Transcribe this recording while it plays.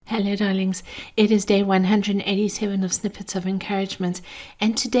Hello darlings, it is day 187 of Snippets of Encouragement,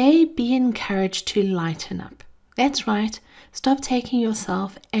 and today be encouraged to lighten up. That's right, stop taking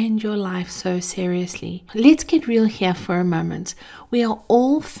yourself and your life so seriously. Let's get real here for a moment. We are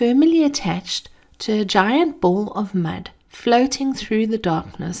all firmly attached to a giant ball of mud floating through the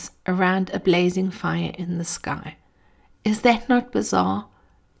darkness around a blazing fire in the sky. Is that not bizarre?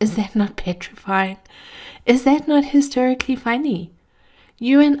 Is that not petrifying? Is that not historically funny?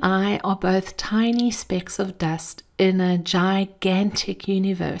 You and I are both tiny specks of dust in a gigantic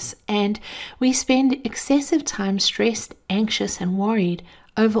universe, and we spend excessive time stressed, anxious, and worried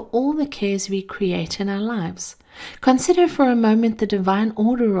over all the cares we create in our lives. Consider for a moment the divine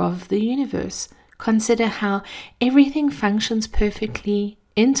order of the universe. Consider how everything functions perfectly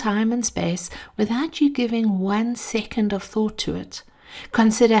in time and space without you giving 1 second of thought to it.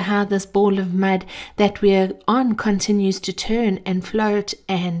 Consider how this ball of mud that we're on continues to turn and float,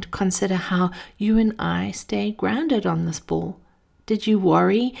 and consider how you and I stay grounded on this ball. Did you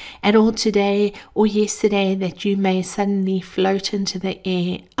worry at all today or yesterday that you may suddenly float into the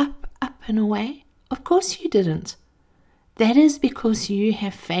air, up, and away? Of course you didn't. That is because you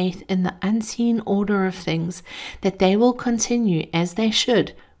have faith in the unseen order of things, that they will continue as they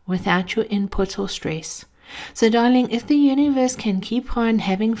should without your input or stress. So darling, if the universe can keep on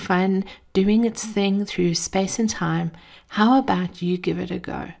having fun, doing its thing through space and time, how about you give it a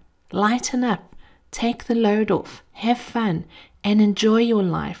go? Lighten up, take the load off, have fun, and enjoy your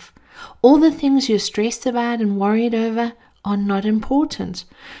life. All the things you're stressed about and worried over are not important.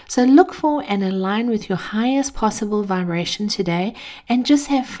 So look for and align with your highest possible vibration today and just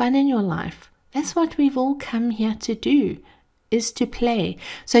have fun in your life. That's what we've all come here to do, is to play.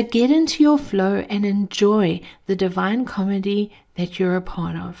 So get into your flow and enjoy the divine comedy that you're a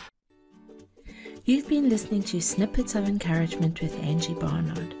part of. You've been listening to Snippets of Encouragement with Angie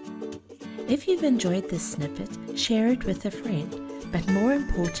Barnard. If you've enjoyed this snippet, share it with a friend. But more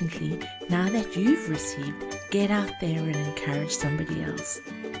importantly, now that you've received, get out there and encourage somebody else.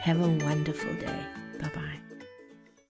 Have a wonderful day. Bye-bye.